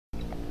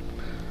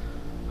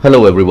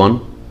Hello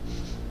everyone.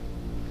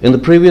 In the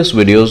previous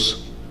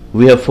videos,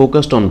 we have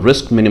focused on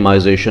risk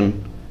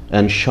minimization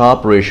and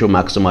Sharpe ratio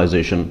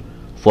maximization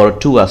for a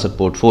two-asset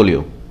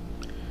portfolio.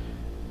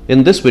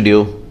 In this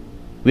video,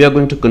 we are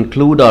going to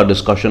conclude our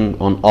discussion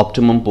on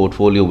optimum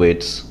portfolio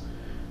weights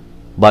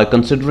by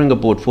considering a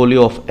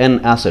portfolio of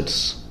n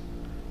assets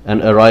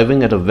and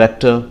arriving at a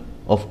vector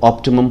of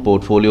optimum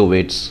portfolio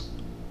weights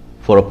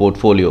for a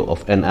portfolio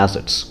of n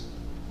assets.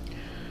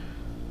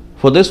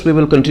 For this, we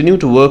will continue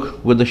to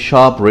work with the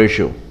Sharpe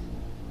ratio,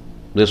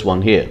 this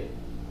one here.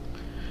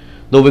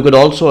 Though we could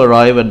also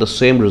arrive at the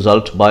same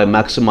result by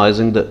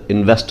maximizing the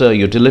investor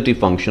utility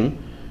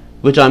function,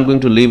 which I am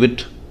going to leave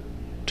it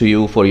to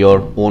you for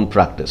your own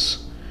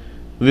practice.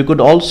 We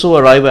could also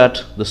arrive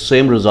at the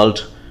same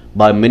result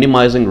by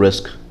minimizing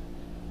risk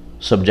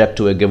subject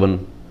to a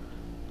given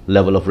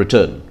level of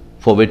return,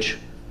 for which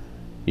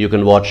you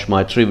can watch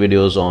my 3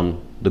 videos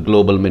on the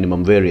global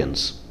minimum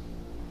variance.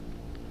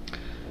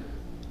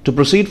 To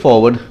proceed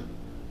forward,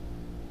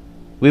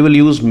 we will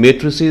use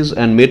matrices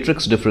and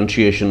matrix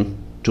differentiation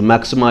to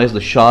maximize the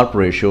Sharpe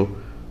ratio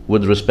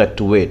with respect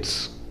to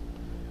weights.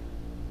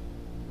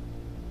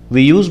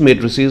 We use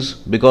matrices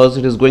because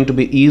it is going to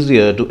be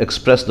easier to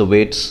express the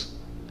weights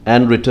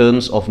and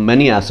returns of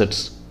many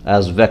assets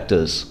as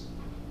vectors.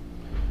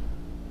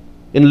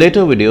 In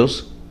later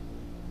videos,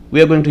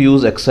 we are going to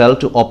use Excel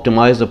to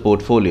optimize the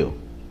portfolio,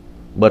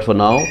 but for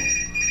now,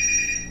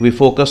 we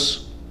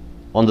focus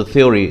on the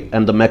theory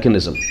and the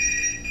mechanism.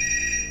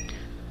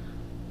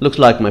 Looks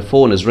like my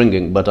phone is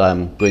ringing, but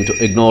I'm going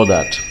to ignore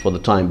that for the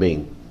time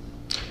being.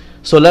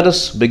 So let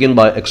us begin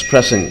by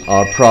expressing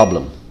our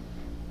problem.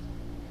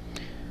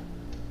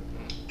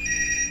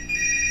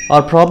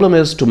 Our problem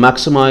is to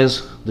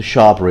maximize the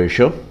Sharpe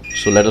ratio,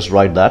 so let us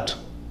write that.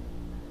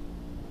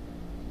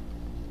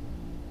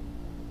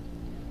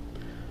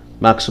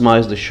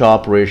 Maximize the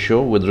Sharpe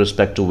ratio with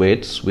respect to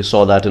weights. We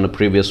saw that in a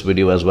previous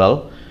video as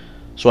well.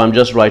 So I'm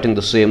just writing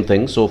the same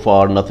thing. So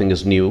far nothing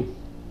is new.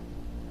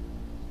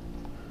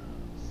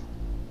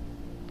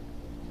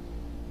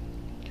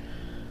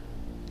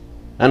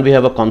 And we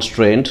have a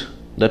constraint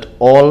that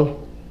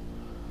all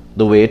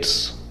the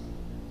weights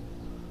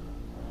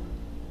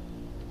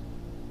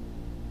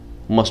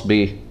must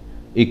be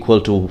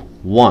equal to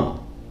 1.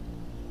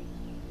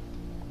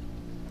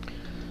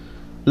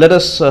 Let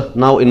us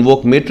now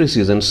invoke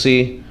matrices and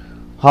see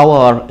how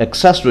our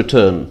excess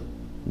return,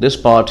 this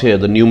part here,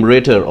 the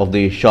numerator of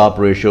the Sharpe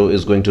ratio,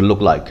 is going to look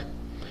like.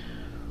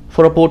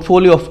 For a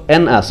portfolio of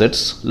n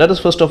assets, let us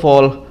first of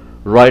all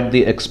write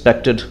the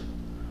expected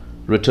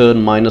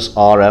return minus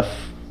RF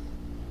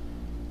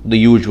the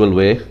usual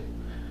way.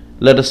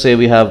 Let us say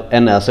we have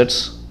n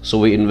assets, so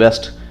we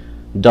invest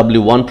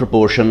W1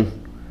 proportion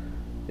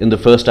in the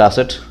first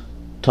asset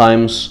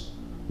times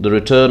the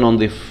return on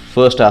the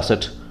first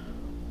asset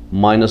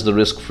minus the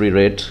risk-free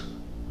rate,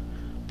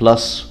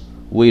 plus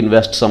we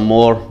invest some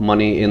more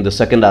money in the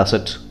second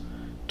asset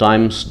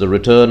times the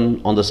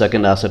return on the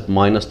second asset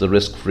minus the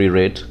risk-free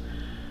rate,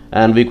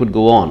 and we could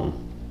go on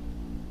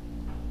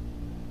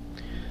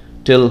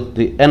till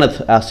the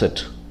nth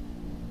asset.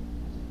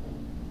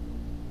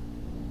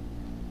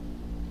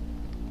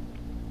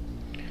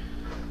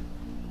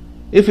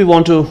 If we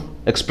want to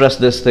express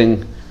this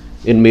thing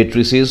in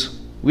matrices,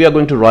 we are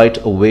going to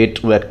write a weight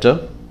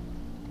vector.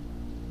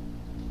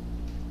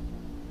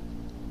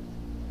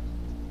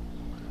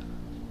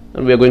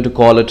 And we are going to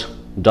call it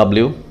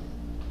W.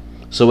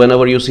 So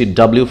whenever you see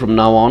W from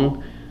now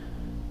on,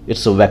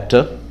 it's a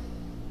vector.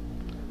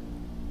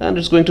 And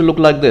it's going to look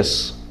like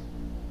this.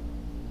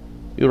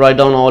 You write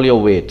down all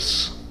your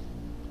weights.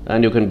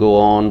 And you can go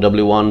on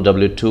W1,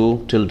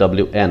 W2 till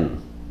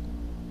Wn.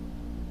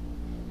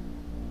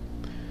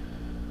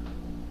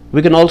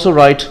 We can also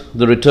write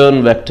the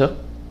return vector.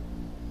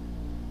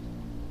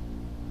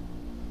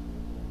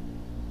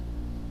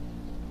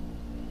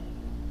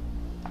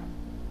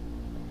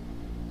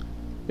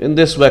 In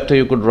this vector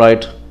you could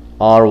write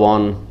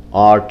R1,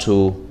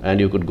 R2, and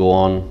you could go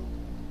on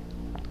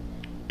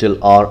till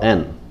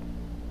Rn.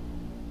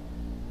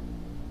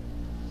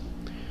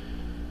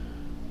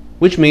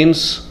 Which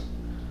means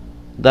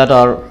that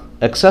our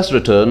excess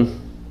return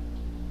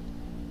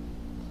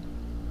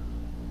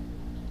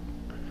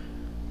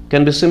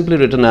can be simply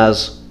written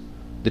as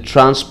the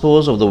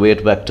transpose of the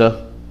weight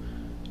vector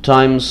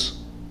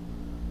times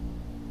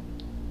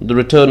the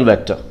return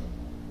vector.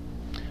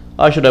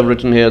 I should have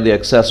written here the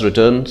excess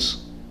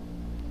returns.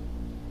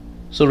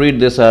 So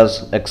read this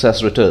as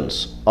excess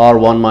returns,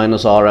 R1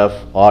 minus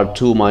RF,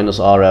 R2 minus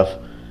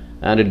RF,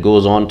 and it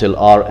goes on till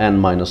Rn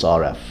minus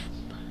RF.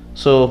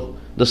 So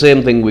the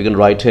same thing we can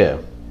write here.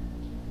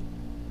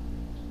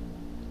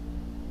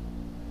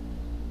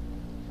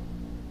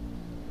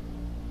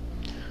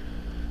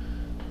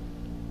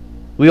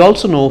 We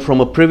also know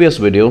from a previous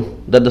video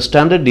that the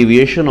standard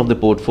deviation of the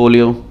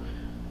portfolio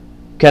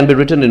can be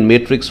written in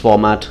matrix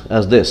format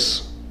as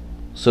this.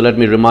 So let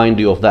me remind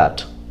you of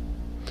that.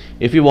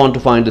 If you want to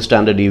find the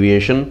standard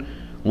deviation,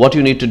 what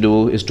you need to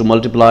do is to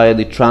multiply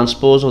the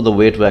transpose of the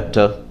weight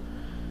vector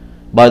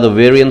by the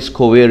variance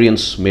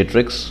covariance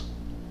matrix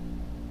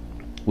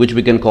which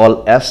we can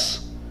call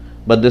S,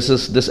 but this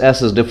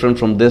S is different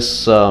from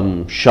this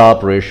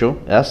Sharpe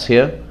ratio S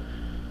here,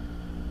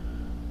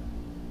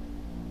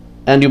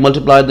 and you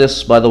multiply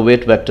this by the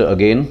weight vector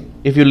again.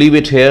 If you leave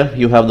it here,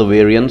 you have the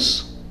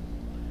variance,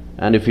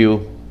 and if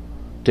you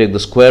take the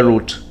square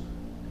root,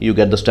 you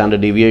get the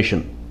standard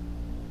deviation.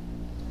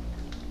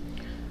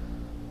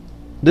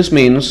 This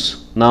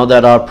means now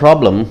that our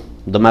problem,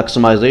 the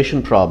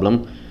maximization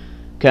problem,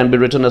 can be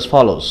written as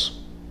follows.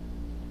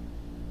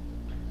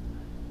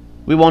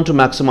 We want to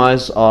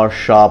maximize our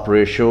Sharpe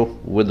ratio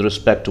with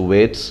respect to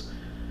weights,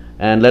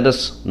 and let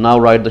us now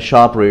write the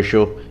Sharpe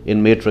ratio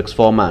in matrix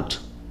format.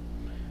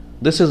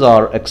 This is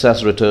our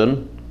excess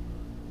return,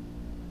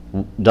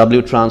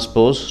 W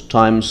transpose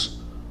times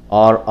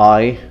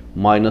Ri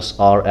minus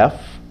Rf,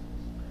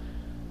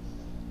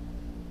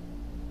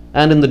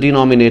 and in the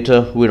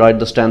denominator we write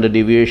the standard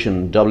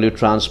deviation, W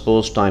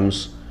transpose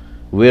times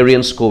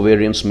variance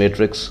covariance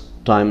matrix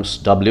times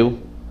W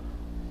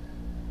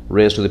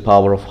raised to the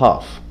power of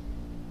half.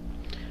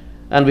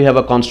 And we have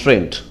a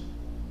constraint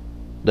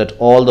that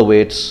all the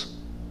weights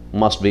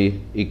must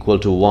be equal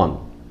to 1.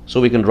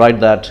 So we can write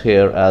that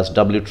here as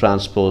W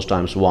transpose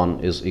times 1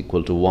 is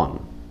equal to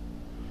 1.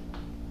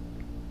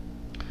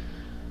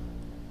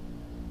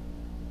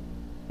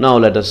 Now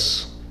let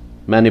us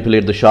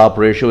manipulate the Sharpe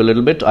ratio a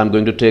little bit. I'm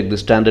going to take the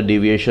standard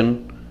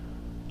deviation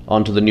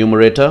onto the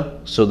numerator,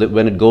 so that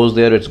when it goes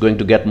there, it's going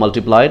to get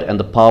multiplied and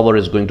the power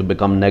is going to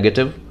become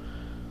negative.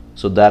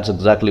 So that's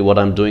exactly what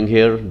I'm doing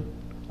here.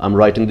 I'm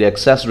writing the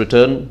excess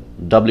return,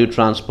 W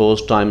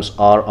transpose times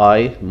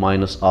Ri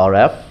minus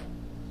Rf,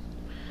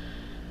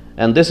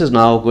 and this is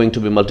now going to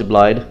be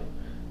multiplied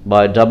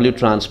by W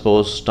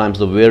transpose times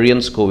the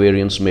variance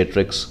covariance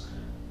matrix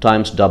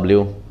times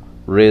W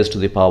raised to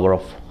the power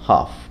of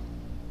half.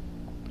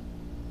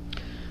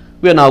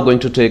 We are now going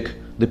to take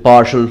the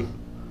partial,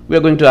 we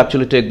are going to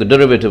actually take the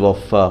derivative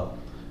of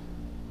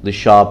the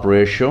Sharpe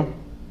ratio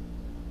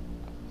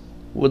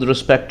with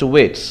respect to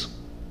weights,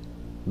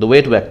 the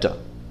weight vector.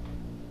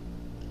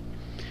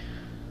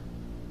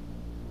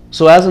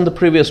 So as in the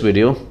previous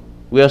video,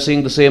 we are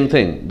seeing the same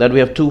thing, that we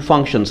have two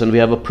functions and we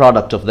have a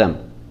product of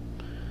them.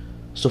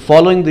 So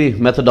following the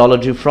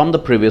methodology from the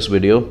previous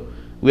video,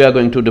 we are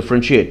going to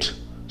differentiate.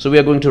 So we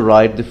are going to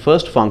write the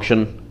first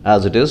function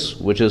as it is,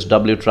 which is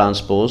W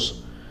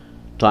transpose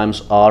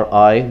times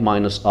Ri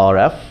minus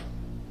Rf,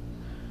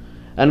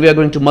 and we are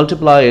going to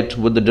multiply it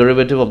with the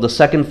derivative of the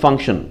second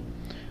function.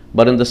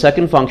 But in the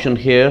second function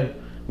here,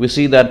 we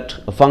see that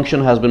a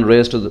function has been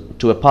raised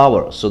to a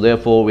power, so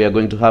therefore we are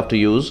going to have to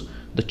use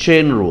the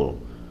chain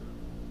rule.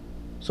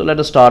 So let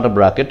us start a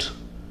bracket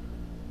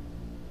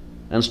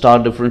and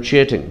start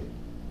differentiating.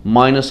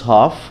 Minus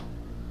half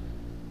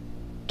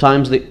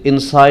times the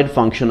inside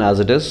function as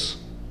it is,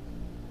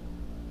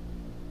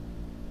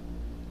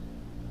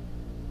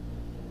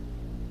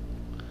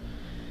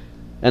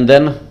 and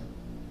then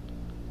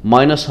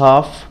minus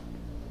half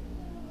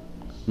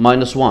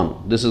minus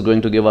 1. This is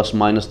going to give us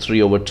minus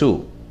 3 over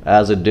 2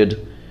 as it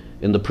did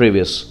in the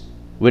previous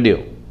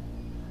video,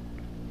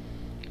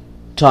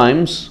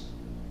 times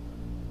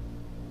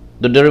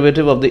the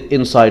derivative of the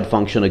inside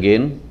function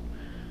again.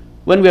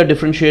 When we are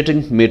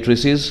differentiating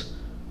matrices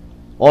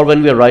or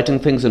when we are writing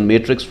things in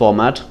matrix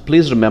format,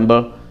 please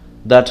remember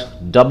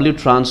that W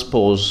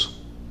transpose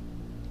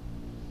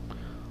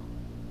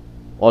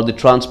or the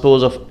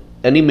transpose of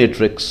any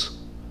matrix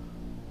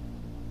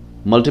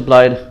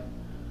multiplied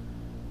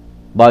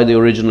by the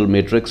original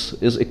matrix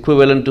is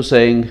equivalent to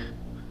saying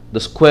the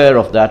square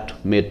of that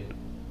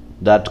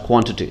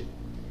quantity.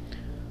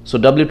 So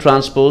W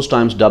transpose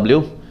times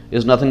W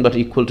is nothing but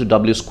equal to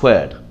W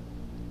squared.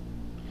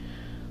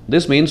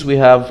 This means we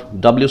have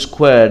W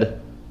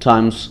squared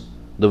times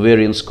the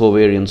variance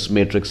covariance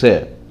matrix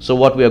here. So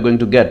what we are going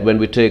to get when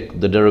we take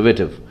the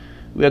derivative,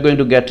 we are going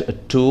to get a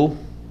 2,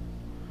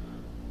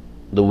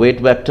 the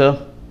weight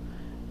vector,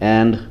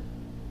 and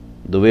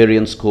the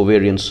variance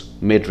covariance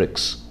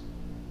matrix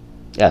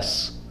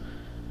S.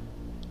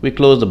 We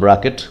close the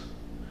bracket.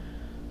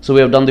 So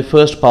we have done the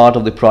first part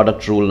of the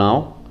product rule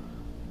now,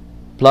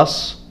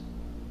 plus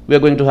we are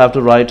going to have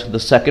to write the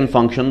second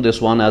function,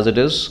 this one, as it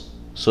is.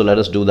 So let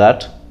us do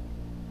that.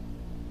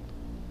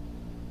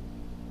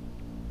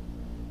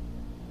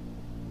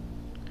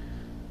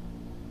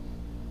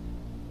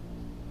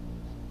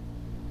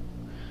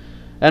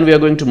 And we are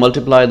going to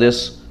multiply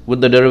this with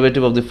the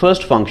derivative of the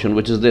first function,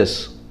 which is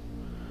this.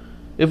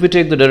 If we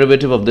take the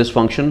derivative of this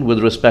function with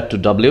respect to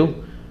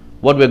W,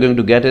 what we are going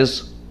to get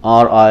is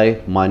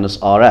Ri minus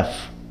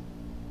Rf.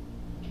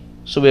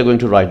 So we are going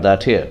to write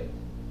that here.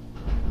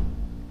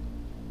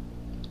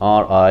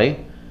 Ri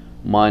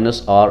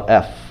minus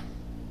Rf.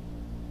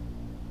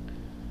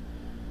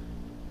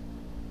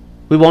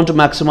 We want to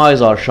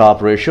maximize our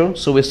Sharpe ratio,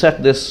 so we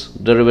set this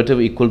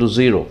derivative equal to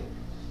 0.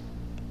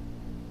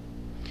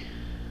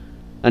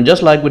 And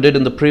just like we did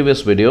in the previous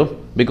video,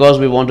 because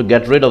we want to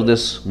get rid of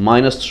this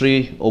minus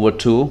 3 over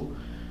 2,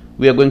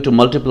 we are going to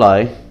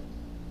multiply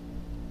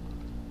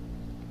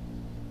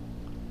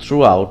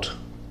throughout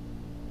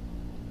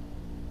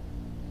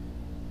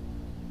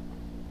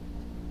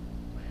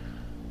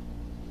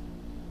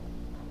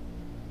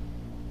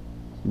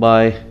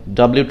by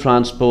W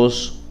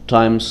transpose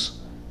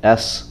times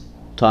S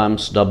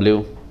times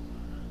W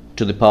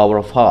to the power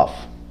of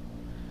half.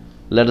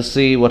 Let us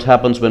see what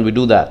happens when we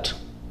do that.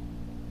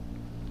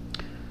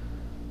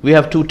 We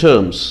have two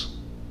terms.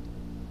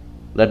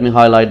 Let me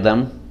highlight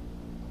them.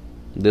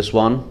 This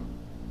one,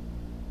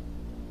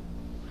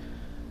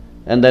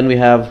 and then we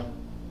have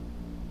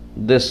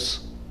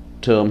this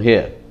term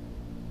here.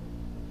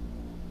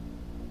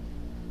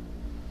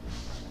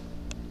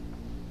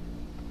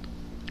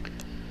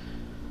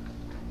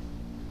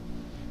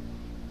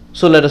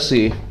 So let us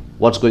see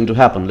what's going to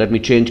happen. Let me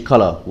change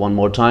color one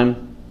more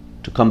time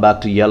to come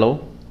back to yellow.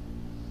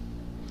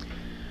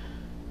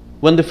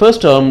 When the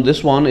first term,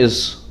 this one,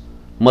 is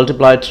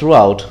multiplied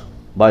throughout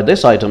by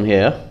this item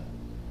here,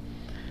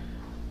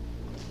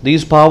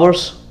 these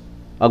powers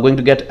are going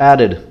to get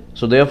added.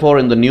 So therefore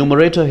in the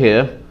numerator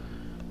here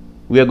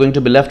we are going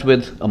to be left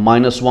with a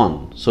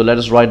 -1. So let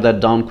us write that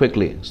down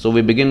quickly. So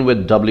we begin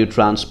with W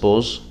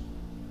transpose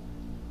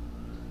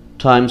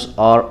times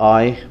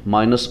Ri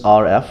minus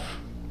Rf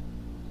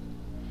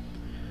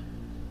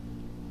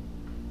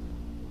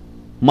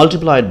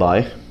multiplied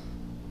by,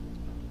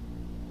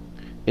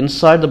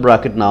 inside the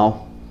bracket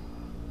now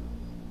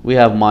we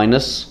have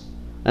minus,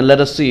 and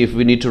let us see if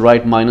we need to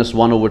write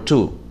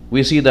 -1/2.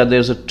 We see that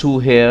there's a 2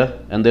 here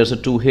and there's a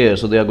 2 here,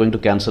 so they are going to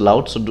cancel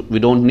out, so we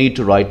don't need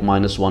to write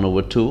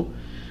 -1/2.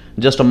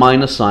 Just a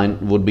minus sign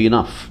would be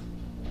enough.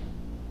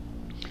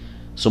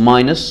 So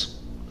minus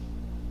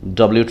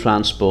W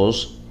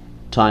transpose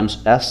times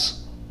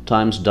S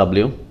times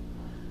W,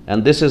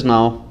 and this is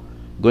now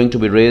going to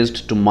be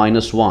raised to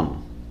 -1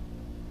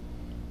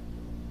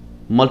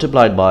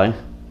 multiplied by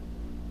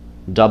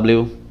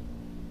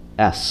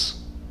WS,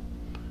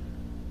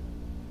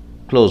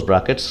 close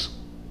brackets.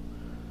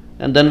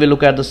 And then we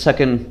look at the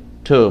second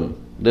term,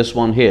 this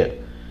one here.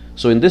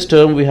 So in this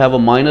term we have a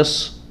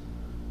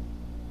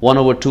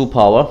 -1/2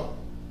 power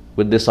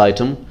with this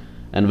item,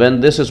 and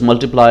when this is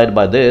multiplied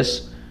by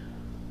this,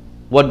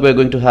 what we're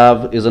going to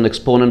have is an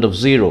exponent of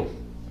 0.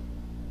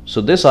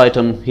 So this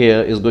item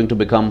here is going to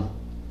become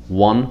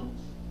 1,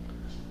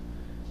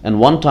 and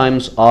 1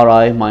 times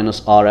Ri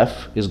minus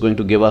Rf is going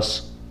to give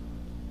us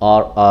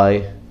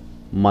Ri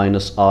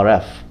minus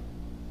Rf.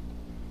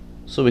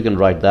 So we can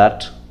write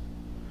that.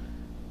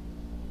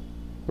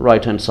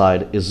 Right hand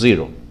side is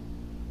 0.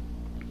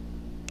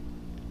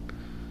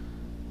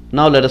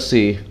 Now let us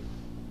see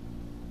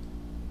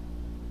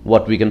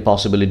what we can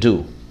possibly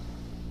do.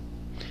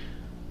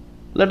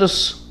 Let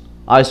us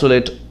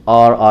isolate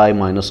Ri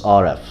minus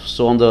Rf.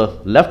 So on the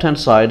left hand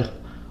side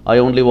I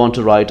only want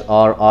to write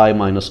Ri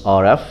minus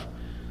Rf,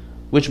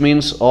 which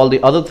means all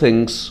the other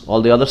things,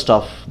 all the other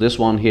stuff, this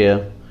one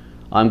here,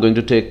 I'm going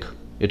to take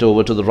it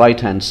over to the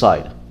right hand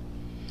side.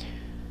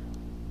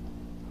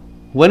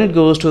 When it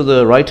goes to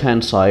the right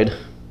hand side,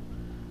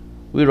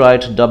 we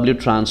write W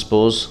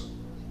transpose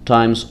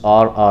times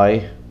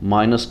Ri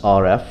minus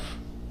Rf,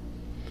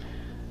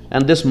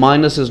 and this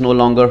minus is no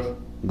longer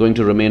going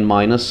to remain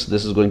minus,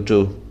 this is going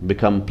to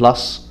become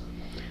plus.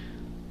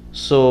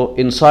 So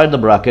inside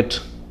the bracket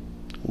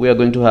we are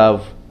going to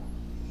have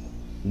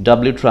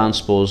W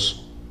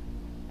transpose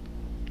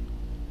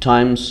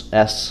times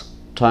S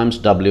times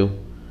W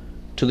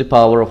to the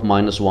power of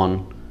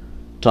 -1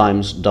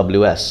 times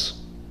Ws.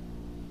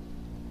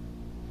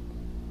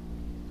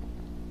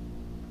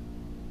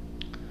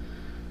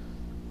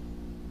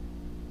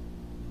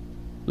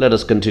 Let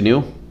us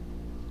continue.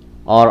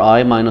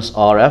 Ri minus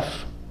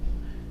Rf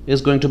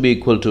is going to be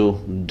equal to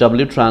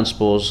W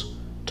transpose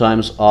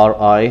times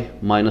Ri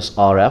minus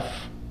Rf,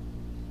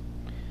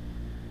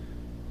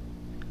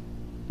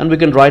 and we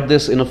can write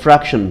this in a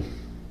fraction.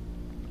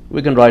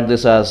 We can write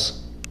this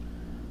as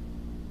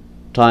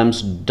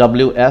times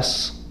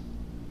Ws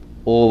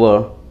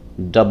over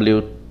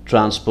W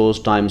transpose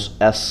times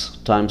S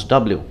times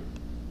W.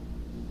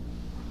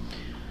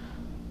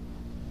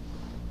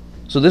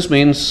 So this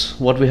means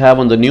what we have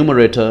on the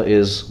numerator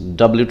is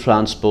W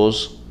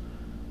transpose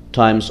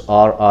times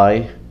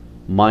Ri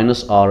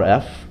minus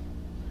Rf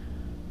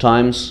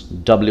times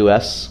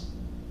Ws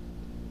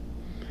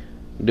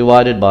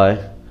divided by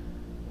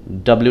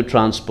W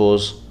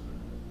transpose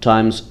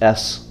times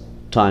S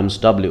times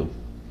W.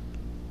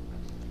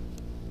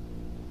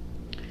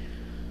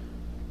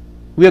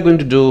 We are going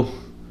to do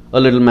a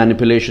little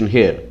manipulation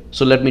here.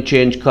 So let me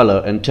change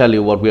color and tell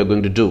you what we are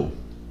going to do.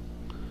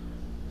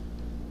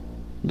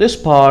 This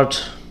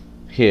part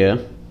here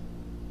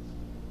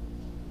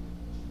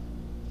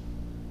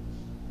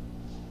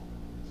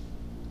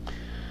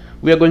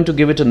we are going to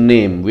give it a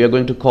name. We are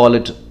going to call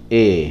it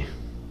A.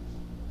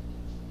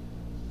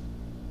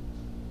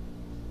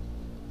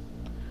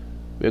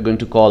 We are going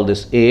to call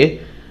this A,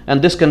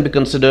 and this can be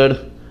considered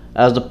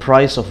as the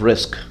price of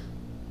risk.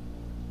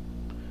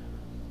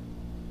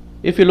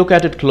 If you look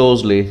at it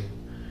closely,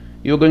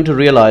 you're going to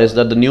realize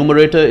that the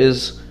numerator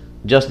is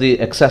just the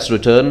excess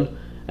return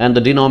and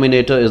the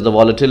denominator is the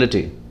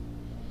volatility.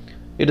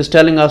 It is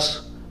telling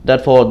us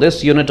that for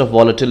this unit of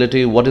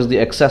volatility, what is the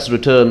excess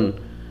return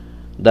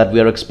that we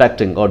are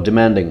expecting or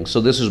demanding. So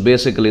this is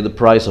basically the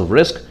price of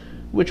risk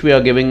which we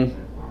are giving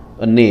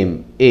a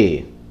name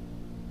A,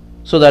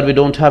 so that we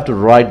don't have to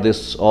write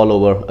this all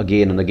over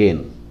again and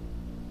again.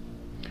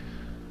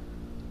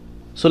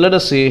 So let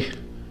us see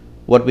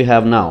what we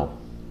have now.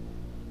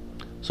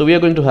 So we are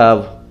going to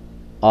have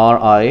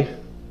Ri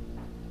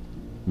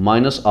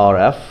minus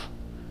Rf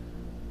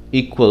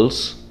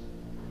equals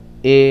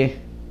A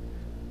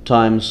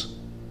times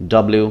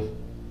W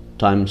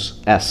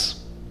times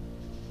S.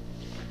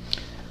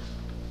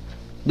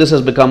 This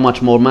has become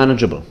much more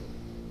manageable.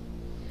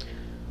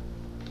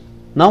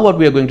 Now what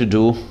we are going to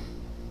do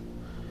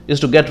is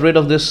to get rid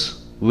of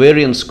this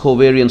variance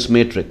covariance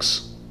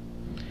matrix,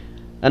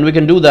 and we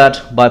can do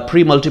that by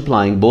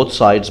pre-multiplying both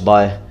sides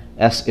by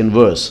S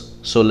inverse.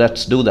 So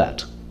let's do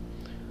that.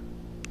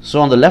 So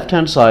on the left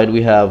hand side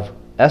we have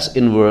S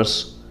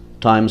inverse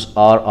times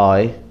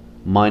Ri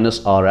minus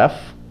Rf,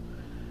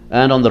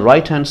 and on the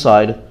right hand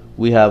side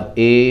we have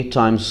A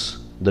times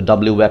the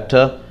W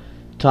vector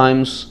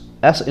times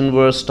S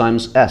inverse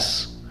times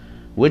S,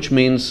 which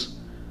means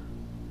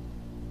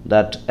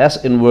that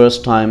S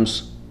inverse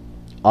times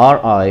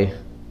Ri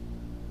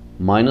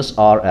minus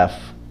Rf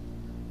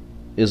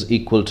is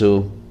equal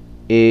to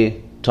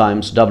A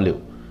times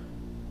W.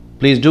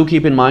 Please do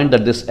keep in mind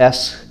that this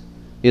S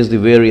is the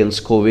variance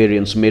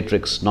covariance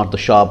matrix, not the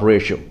Sharpe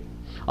ratio.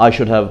 I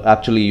should have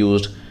actually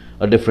used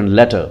a different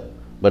letter,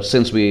 but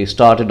since we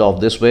started off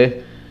this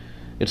way,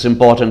 it's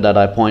important that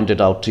I point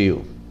it out to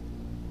you.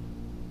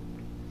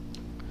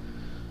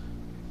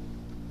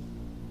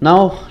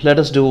 Now let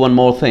us do one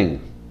more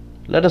thing.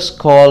 Let us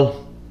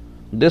call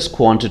this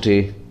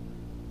quantity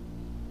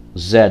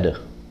Z,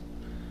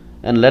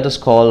 and let us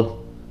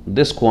call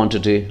this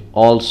quantity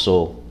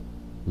also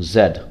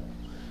Z.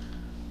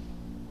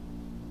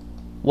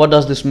 What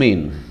does this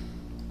mean?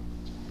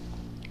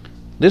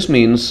 This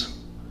means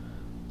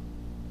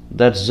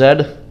that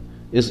Z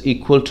is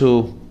equal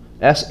to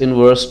S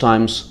inverse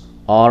times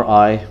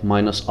Ri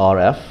minus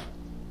Rf,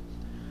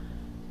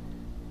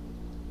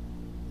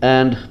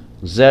 and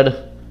Z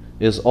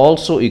is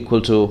also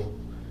equal to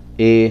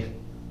A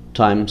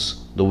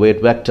times the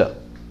weight vector.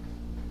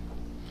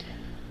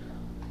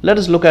 Let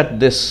us look at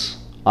this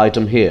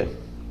item here.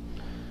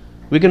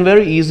 We can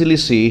very easily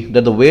see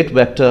that the weight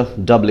vector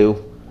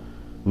W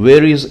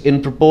varies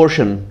in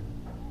proportion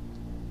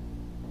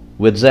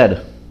with Z.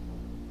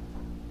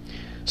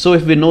 So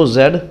if we know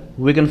Z,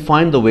 we can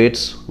find the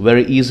weights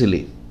very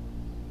easily.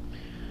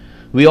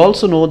 We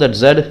also know that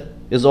Z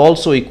is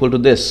also equal to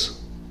this.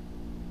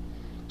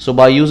 So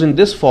by using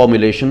this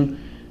formulation,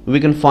 we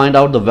can find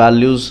out the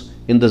values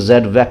in the Z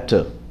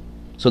vector.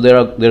 So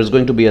there is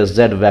going to be a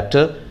Z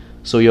vector.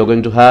 So you're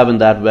going to have in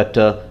that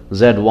vector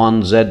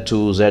Z1, Z2,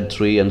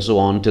 Z3 and so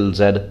on till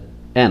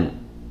Zn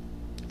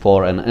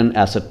for an n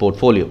asset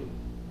portfolio.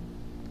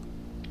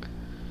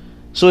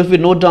 So if we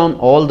note down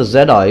all the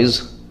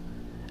Zi's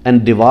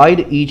and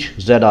divide each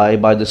Zi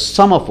by the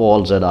sum of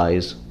all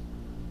Zi's,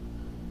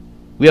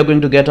 we are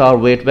going to get our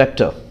weight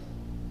vector.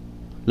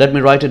 Let me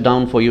write it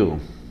down for you.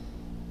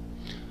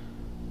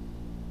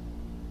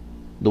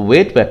 The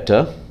weight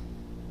vector,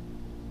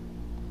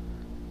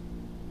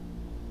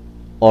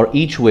 or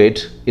each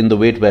weight in the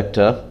weight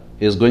vector,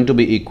 is going to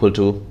be equal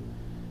to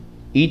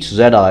each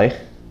Zi,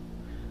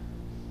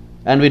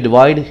 and we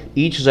divide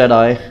each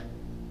Zi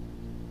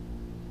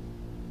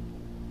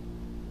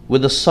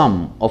with the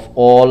sum of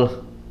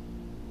all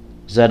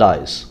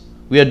Zi's.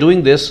 We are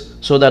doing this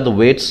so that the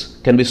weights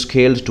can be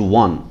scaled to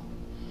 1.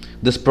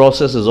 This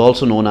process is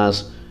also known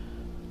as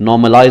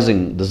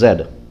normalizing the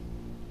Z.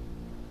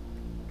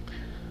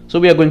 So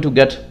we are going to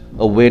get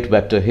a weight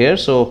vector here.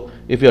 So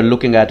if you are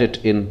looking at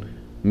it in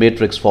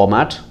matrix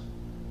format,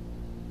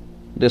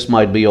 this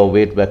might be your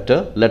weight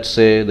vector. Let's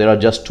say there are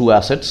just 2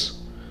 assets.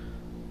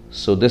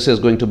 So this is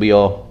going to be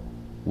your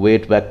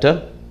weight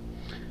vector.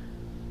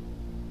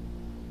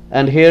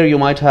 And here you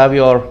might have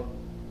your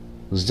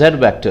Z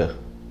vector,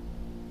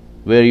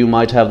 where you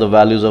might have the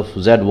values of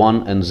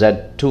Z1 and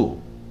Z2.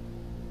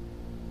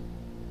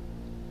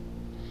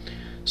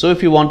 So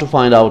if you want to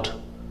find out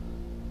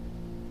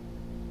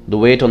the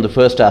weight on the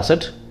first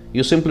asset,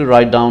 you simply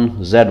write down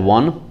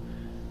Z1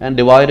 and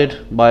divide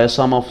it by a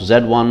sum of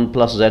Z1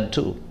 plus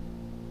Z2.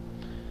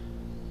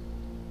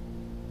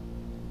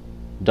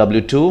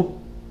 W2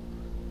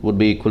 would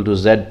be equal to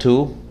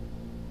Z2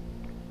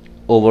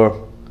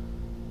 over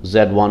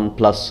Z1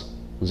 plus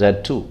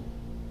Z2,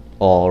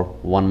 or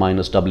 1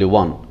 minus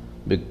W1,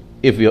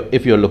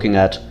 if you're looking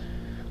at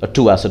a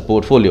 2 asset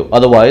portfolio.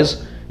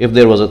 Otherwise, if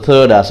there was a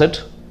third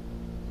asset,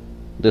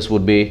 this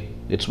would be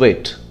its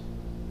weight.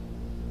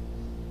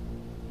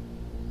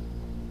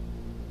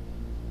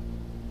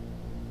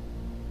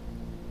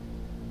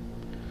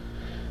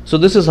 So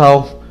this is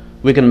how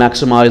we can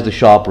maximize the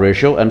Sharpe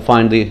ratio and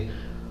find the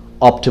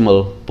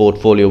optimal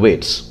portfolio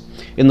weights.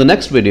 In the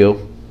next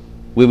video,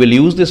 we will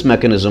use this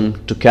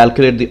mechanism to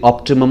calculate the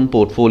optimum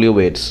portfolio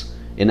weights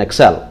in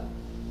Excel.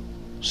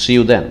 See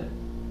you then.